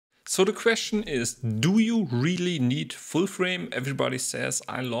So the question is, do you really need full frame? Everybody says,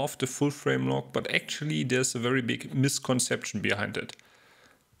 I love the full frame look, but actually there's a very big misconception behind it.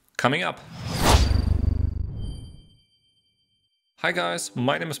 Coming up. Hi guys,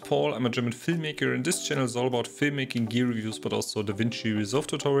 my name is Paul, I'm a German filmmaker and this channel is all about filmmaking, gear reviews, but also DaVinci Resolve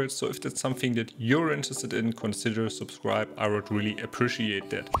tutorials. So if that's something that you're interested in, consider subscribe, I would really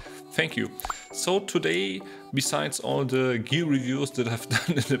appreciate that. Thank you. So today, besides all the gear reviews that I've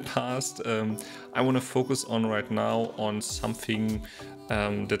done in the past, I want to focus on right now on something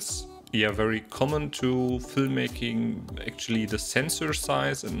that's very common to filmmaking, actually the sensor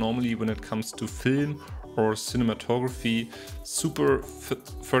size. And normally when it comes to film or cinematography, super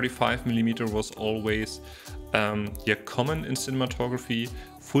 35mm was always common in cinematography.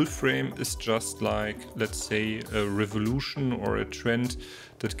 Full frame is just like, let's say, a revolution or a trend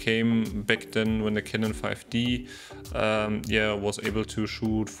that came back then when the Canon 5D was able to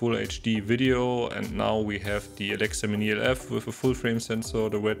shoot full HD video, and now we have the Alexa Mini LF with a full frame sensor,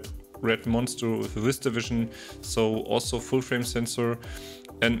 the red monster with a VistaVision, so also full frame sensor.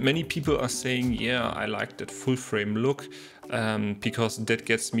 And many people are saying, yeah, I like that full frame look because that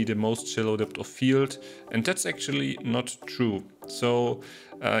gets me the most shallow depth of field. And that's actually not true. So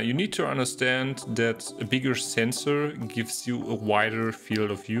you need to understand that a bigger sensor gives you a wider field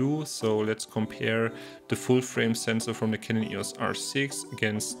of view. So let's compare the full frame sensor from the Canon EOS R6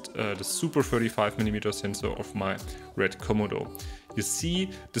 against the super 35mm sensor of my Red Komodo. You see,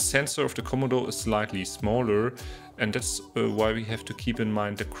 the sensor of the Komodo is slightly smaller, and that's why we have to keep in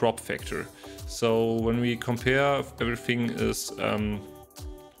mind the crop factor. So when we compare, everything is our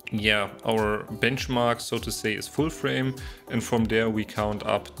benchmark, so to say, is full frame, and from there we count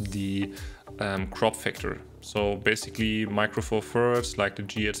up the crop factor. So basically Micro Four Thirds, like the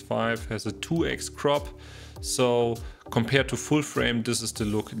GX5, has a 2x crop. So compared to full frame, this is the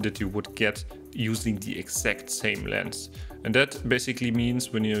look that you would get using the exact same lens. And that basically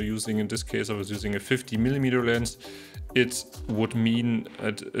means when you're using, in this case I was using a 50mm lens, it would mean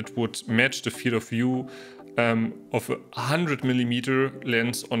it would match the field of view of a 100mm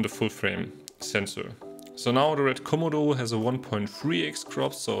lens on the full frame sensor. So now the Red Komodo has a 1.3x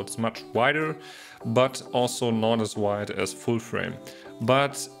crop, so it's much wider, but also not as wide as full frame.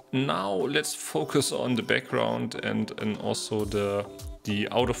 But now let's focus on the background and also the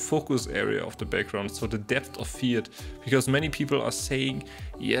out of focus area of the background, so the depth of field, because many people are saying,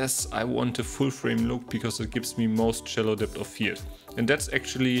 yes, I want a full frame look because it gives me most shallow depth of field. And that's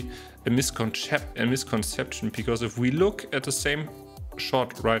actually a misconception, because if we look at the same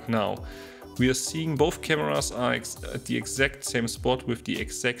shot right now, we are seeing both cameras are at the exact same spot with the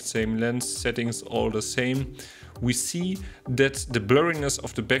exact same lens settings, all the same. We see that the blurriness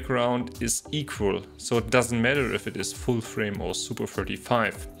of the background is equal, so it doesn't matter if it is full frame or super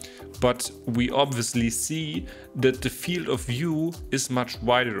 35. But we obviously see that the field of view is much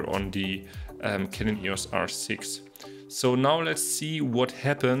wider on the Canon EOS R6. So now let's see what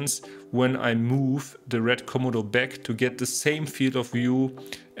happens when I move the Red Komodo back to get the same field of view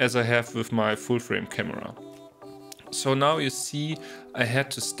as I have with my full frame camera. So now you see I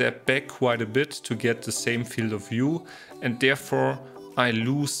had to step back quite a bit to get the same field of view, and therefore I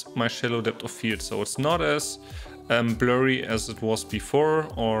lose my shallow depth of field. So it's not as blurry as it was before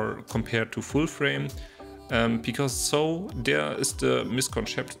or compared to full frame, because so there is the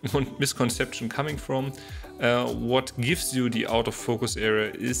misconception coming from. What gives you the out of focus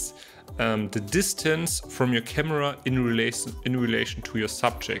area is the distance from your camera in relation to your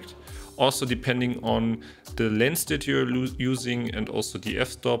subject. Also depending on the lens that you're using and also the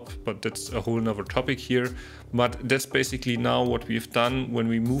f-stop, but that's a whole nother topic here. But that's basically now what we've done. When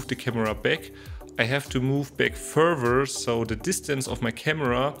we move the camera back, I have to move back further, so the distance of my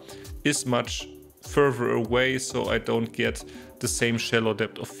camera is much further away, so I don't get the same shallow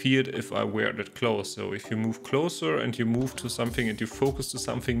depth of field if I wear that close. So if you move closer and you move to something and you focus to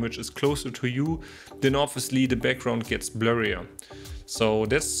something which is closer to you, then obviously the background gets blurrier. So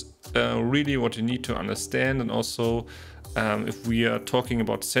that's really what you need to understand. And also if we are talking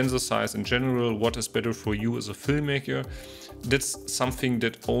about sensor size in general, what is better for you as a filmmaker, that's something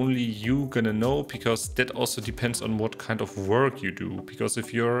that only you gonna know, because that also depends on what kind of work you do. Because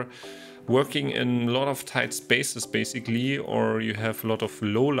if you're working in a lot of tight spaces basically, or you have a lot of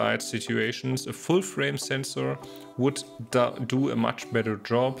low light situations, a full frame sensor would do a much better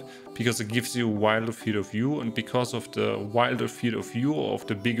job, because it gives you a wider field of view, and because of the wider field of view of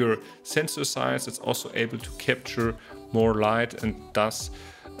the bigger sensor size, it's also able to capture more light, and thus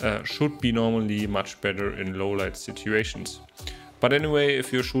should be normally much better in low light situations. But anyway,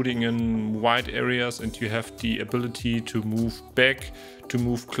 if you're shooting in wide areas and you have the ability to move back, to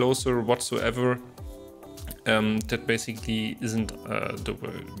move closer whatsoever, that basically isn't the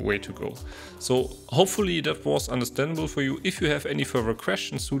way to go. So hopefully that was understandable for you. If you have any further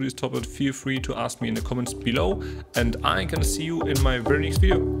questions to this topic, feel free to ask me in the comments below, and I'm gonna see you in my very next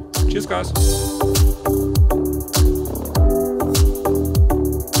video. Cheers guys!